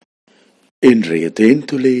இன்றைய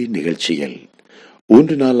தேன்துளி நிகழ்ச்சியில்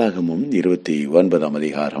 1 நாளாகமம் 29ஆம்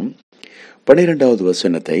அதிகாரம் 12வது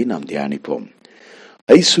வசனத்தை நாம் தியானிப்போம்.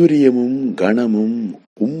 ஐஸ்வர்யமும் கனமும்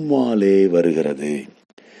உம்மாலே வருகிறது,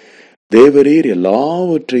 தேவரீர்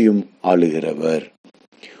எல்லாவற்றையும் ஆளுகிறவர்,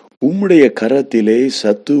 உம்முடைய கரத்திலே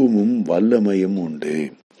சத்துவமும் வல்லமையும் உண்டு,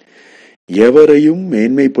 எவரையும்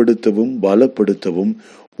மேன்மைப்படுத்தவும் பலப்படுத்தவும்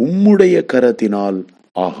உம்முடைய கரத்தினால்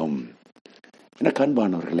ஆகும். என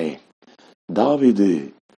கண்பானவர்களே, தாவீது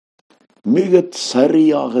மிக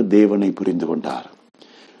சரியாக தேவனை புரிந்து கொண்டார்.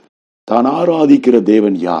 தான் ஆராதிக்கிற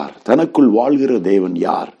தேவன் யார், தனக்குள் வாழ்கிற தேவன்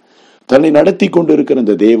யார், தன்னை நடத்தி கொண்டிருக்கிற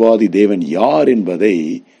இந்த தேவாதி தேவன் யார் என்பதை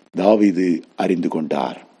தாவீது அறிந்து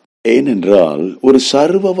கொண்டார். ஏனென்றால் ஒரு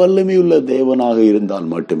சர்வ வல்லமையுள்ள தேவனாக இருந்தால்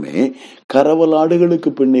மட்டுமே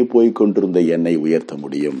கரவலாடுகளுக்கு பின்னே போய் கொண்டிருந்த என்னை உயர்த்த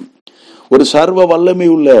முடியும். ஒரு சர்வ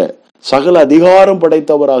வல்லமையுள்ள சகல அதிகாரம்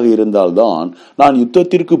படைத்தவராக இருந்தால்தான் நான்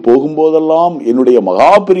யுத்தத்திற்கு போகும்போதெல்லாம் என்னுடைய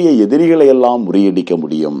மகாபெரிய எதிரிகளை எல்லாம் முறியடிக்க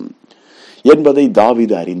முடியும் என்பதை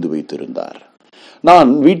தாவீது அறிந்து வைத்திருந்தார். நான்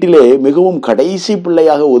வீட்டிலே மிகவும் கடைசி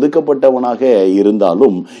பிள்ளையாக ஒதுக்கப்பட்டவனாக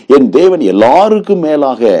இருந்தாலும் என் தேவன் எல்லாருக்கும்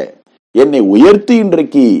மேலாக என்னை உயர்த்தி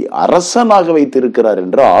இன்றைக்கு அரசனாக வைத்திருக்கிறார்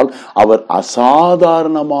என்றால் அவர்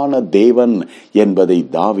அசாதாரணமான தேவன் என்பதை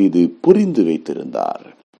தாவீது புரிந்து வைத்திருந்தார்.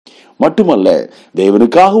 மட்டுமல்ல,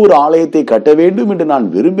 தேவனுக்காக ஒரு ஆலயத்தை கட்ட வேண்டும் என்று நான்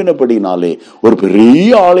விரும்பினபடினாலே ஒரு பெரிய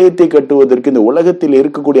ஆலயத்தை கட்டுவதற்கு இந்த உலகத்தில்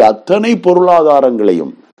இருக்கக்கூடிய அத்தனை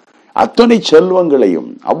பொருளாதாரங்களையும் அத்தனை செல்வங்களையும்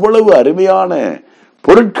அவ்வளவு அருமையான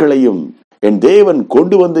பொருட்களையும் என் தேவன்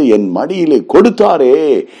கொண்டு வந்து என் மடியிலே கொடுத்தாரே.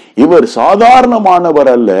 இவர் சாதாரணமானவர்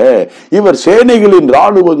அல்ல, இவர் சேனைகளின்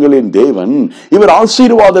ராணுவங்களின் தேவன், இவர்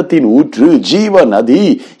ஆசீர்வாதத்தின் ஊற்று, ஜீவ நதி,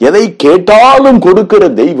 எதை கேட்டாலும் கொடுக்கிற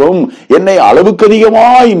தெய்வம், என்னை அளவுக்கு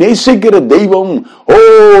அதிகமாய் நேசிக்கிற தெய்வம். ஓ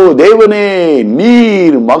தேவனே,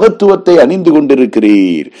 நீர் மகத்துவத்தை அணிந்து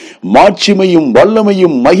கொண்டிருக்கிறீர், மாட்சிமையும்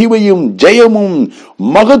வல்லமையும் மகிமையும் ஜெயமும்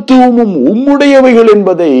மகத்துவமும் உம்முடையவைகள்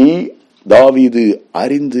என்பதை தாவீது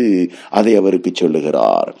அறிந்து அதை அவருக்கு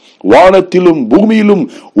சொல்லுகிறார். வானத்திலும் பூமியிலும்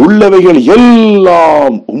உள்ளவைகள்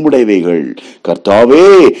எல்லாம் உம்முடையவைகள், கர்த்தாவே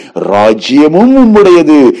ராஜ்யமும்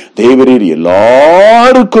உம்முடையது, தேவரீர்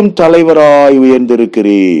எல்லாருக்கும் தலைவராய்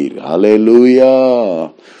உயர்ந்திருக்கிறீர். ஹல்லேலூயா.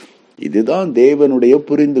 இதுதான் தேவனுடைய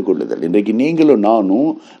புரிந்து கொள்ளுதல். இன்றைக்கு நீங்களும்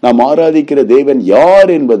நானும் நாம் ஆராதிக்கிற தேவன்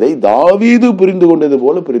யார் என்பதை தாவீது புரிந்து கொண்டது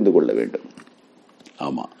போல புரிந்து கொள்ள வேண்டும்.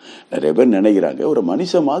 ஆமா, நிறைய பேர் நினைக்கிறாங்க, ஒரு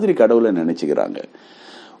மனுஷன் மாதிரி கடவுளை நினைச்சுக்கிறாங்க.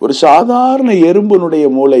 ஒரு சாதாரண எறும்புனுடைய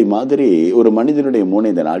மூளை மாதிரி ஒரு மனிதனுடைய மூளை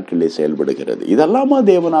இந்த நாட்களில் செயல்படுகிறது. இதெல்லாமா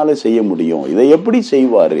தேவனால செய்ய முடியும், இதை எப்படி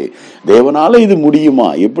செய்வாரு, தேவனால இது முடியுமா,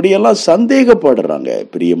 இப்படியெல்லாம் சந்தேகப்படுறாங்க.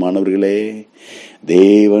 பிரியமானவர்களே,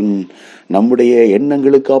 தேவன் நம்முடைய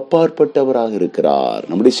எண்ணங்களுக்கு அப்பாற்பட்டவராக இருக்கிறார்,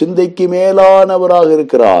 நம்முடைய சிந்தைக்கு மேலானவராக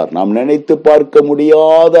இருக்கிறார். நாம் நினைத்து பார்க்க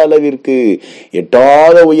முடியாத அளவிற்கு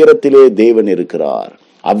எட்டாத உயரத்திலே தேவன் இருக்கிறார்.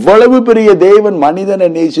 அவ்வளவு பெரிய தேவன் மனிதனை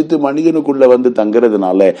நேசித்து மனிதனுக்குள்ள வந்து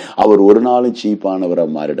தங்குறதுனால அவர் ஒரு நாளும் சீப்பானவரா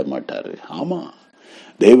மாறிட மாட்டாரு. ஆமா,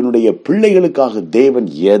 தேவனுடைய பிள்ளைகளுக்காக தேவன்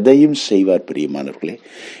எதையும் செய்வார். பிரியமானவர்களே,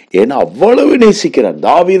 ஏன்னா அவ்வளவு நேசிக்கிறார்.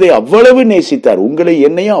 தாவீதை அவ்வளவு நேசித்தார், உங்களை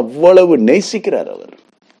என்னையும் அவ்வளவு நேசிக்கிறார் அவர்.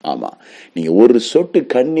 ஆமா, நீங்க ஒரு சொட்டு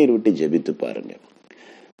கண்ணீர் விட்டு ஜெபித்து பாருங்க.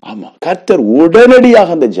 ஆமா, கர்த்தர்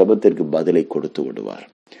உடனடியாக அந்த ஜெபத்திற்கு பதிலை கொடுத்து விடுவார்.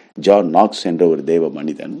 ஜான் நாக்ஸ் என்ற ஒரு தேவ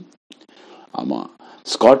மனிதன், ஆமா,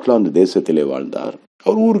 ஸ்காட்லாந்து தேசத்திலே வாழ்ந்தார்.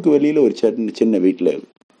 அவர் ஊருக்கு வெளியில ஒரு சின்ன வீட்டுல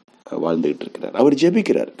வாழ்ந்துகிட்டு இருக்கிறார். அவர்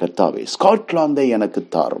ஜெபிக்கிறார், கர்த்தாவே ஸ்காட்லாந்தை எனக்கு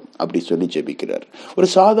தாரும் அப்படி சொல்லி ஜெபிக்கிறார். ஒரு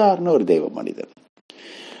சாதாரண ஒரு தேவ மனிதன்.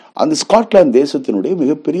 அந்த ஸ்காட்லாந்து தேசத்தினுடைய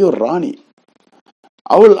மிகப்பெரிய ஒரு ராணி,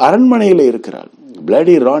 அவள் அரண்மனையில இருக்கிறாள்.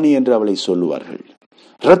 பிளடி ராணி என்று அவளை சொல்லுவார்கள்.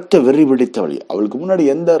 இரத்த வெறி பிடித்தவள். அவளுக்கு முன்னாடி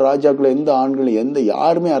எந்த ராஜாக்களும் எந்த ஆண்களும் எந்த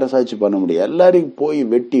யாருமே அரசாட்சி பண்ண முடியாது. எல்லாரையும் போய்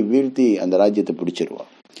வெட்டி வீழ்த்தி அந்த ராஜ்யத்தை பிடிச்சிருவா.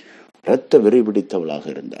 இரத்த வெறி பிடித்தவளாக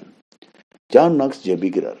இருந்தாள். ஜான் நாக்ஸ்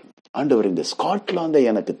ஜெபிக்கிறார், ஆண்டவர் இந்த ஸ்காட்லாந்தை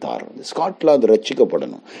எனக்கு தாரும், இந்த ஸ்காட்லாந்து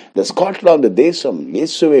ரட்சிக்கப்படணும், இந்த ஸ்காட்லாந்து தேசம்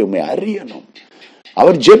இயேசுவை உம்மை அறியணும்.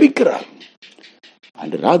 அவர் ஜெபிக்கிறார்.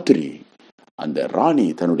 அன்று ராத்திரி அந்த ராணி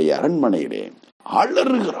தன்னுடைய அரண்மனையிலே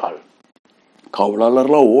அலறுகிறாள்.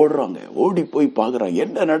 காவலாளர்லாம் ஓடுறாங்க, ஓடி போய் பாக்குறாங்க,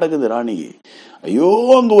 என்ன நடக்குது ராணி? ஐயோ,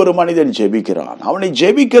 அங்க ஒரு மனிதன் ஜெபிக்கிறான், அவனை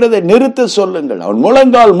ஜெபிக்கிறதை நிறுத்த சொல்லுங்கள், அவன்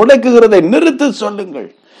முழங்கால் முடக்குகிறதை நிறுத்த சொல்லுங்கள்.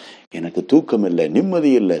 எனக்கு தூக்கம் இல்லை,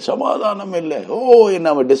 நிம்மதி இல்லை, சமாதானம் இல்லை, ஓ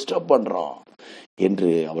என்ன அவன் டிஸ்டர்ப் பண்றான்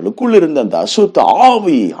என்று அவளுக்குள் இருந்த அந்த அசுத்த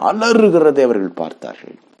ஆவி அலறுகிறதை அவர்கள்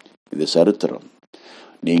பார்த்தார்கள். இது சரித்திரம்.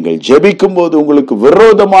 நீங்கள் ஜெபிக்கும் போது உங்களுக்கு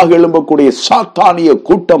விரோதமாக எழும்பக்கூடிய சாத்தானிய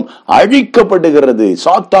கூட்டம் அழிக்கப்படுகிறது.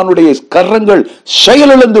 சாத்தானுடைய கரங்கள்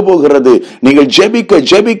செயலிழந்து போகிறது. நீங்கள் ஜெபிக்க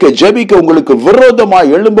ஜெபிக்க ஜெபிக்க உங்களுக்கு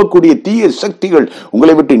விரோதமாக எழும்பக்கூடிய தீய சக்திகள்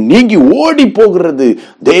உங்களை விட்டு நீங்கி ஓடி போகிறது.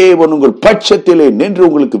 தேவன் உங்கள் பட்சத்திலே நின்று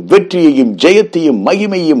உங்களுக்கு வெற்றியையும் ஜெயத்தையும்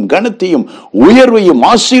மகிமையும் கனத்தையும் உயர்வையும்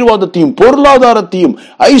ஆசீர்வாதத்தையும் பொருளாதாரத்தையும்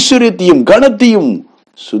ஐஸ்வர்யத்தையும் கனத்தையும்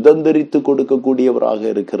சுதந்திரித்து கொடுக்கக்கூடியவராக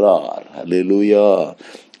இருக்கிறார். அல்லேலூயா.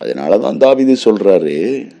 அதனாலதான் தாவீது சொல்றாரு,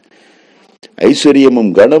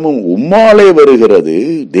 ஐஸ்வர்யமும் கனமும் உம்மாலே வருகிறது,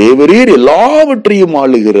 தேவரீர் எல்லாவற்றையும்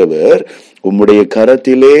ஆளுகிறவர், உம்முடைய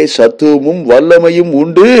கரத்திலே சத்துவமும் வல்லமையும்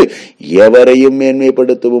உண்டு, எவரையும்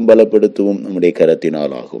மேன்மைப்படுத்தவும் பலப்படுத்தவும் நம்முடைய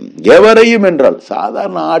கரத்தினால் ஆகும். எவரையும் என்றால்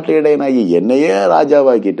சாதாரண ஆட்டு இடையனாகி என்னையே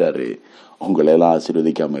ராஜாவாக்கிட்டாரு, உங்களையெல்லாம்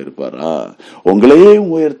ஆசீர்வதிக்காம இருப்பாரா? உங்களையே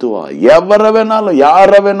உயர்த்துவா. எவரை வேணாலும்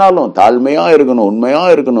யார வேணாலும் தாழ்மையா இருக்கணும், உண்மையா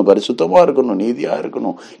இருக்கணும், பரிசுத்தமா இருக்கணும், நீதியா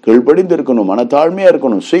இருக்கணும், கீழ்ப்படிந்து இருக்கணும், மனத்தாழ்மையா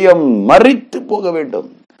இருக்கணும், சுயம் மறித்து போக வேண்டும்,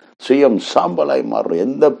 சுயம் சாம்பலாய் மாறும்,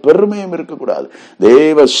 எந்த பெருமையும் இருக்கக்கூடாது.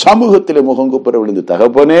 தேவ சமூகத்திலே முகங்குப்புற விழுந்து,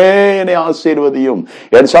 தகப்பனே என்னை ஆசீர்வதியும்,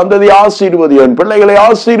 என் சந்ததி ஆசீர்வதியும், என் பிள்ளைகளை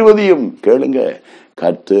ஆசீர்வதியும். கேளுங்க,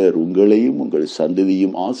 கர்த்தர் உங்களையும் உங்கள்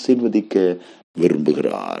சந்ததியும் ஆசீர்வதிக்க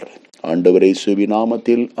விரும்புகிறார். ஆண்டவர் இயேசுவின்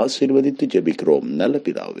நாமத்தில் ஆசீர்வதித்து ஜெபிக்கிறோம் நல்ல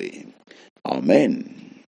பிதாவே. ஆமென்.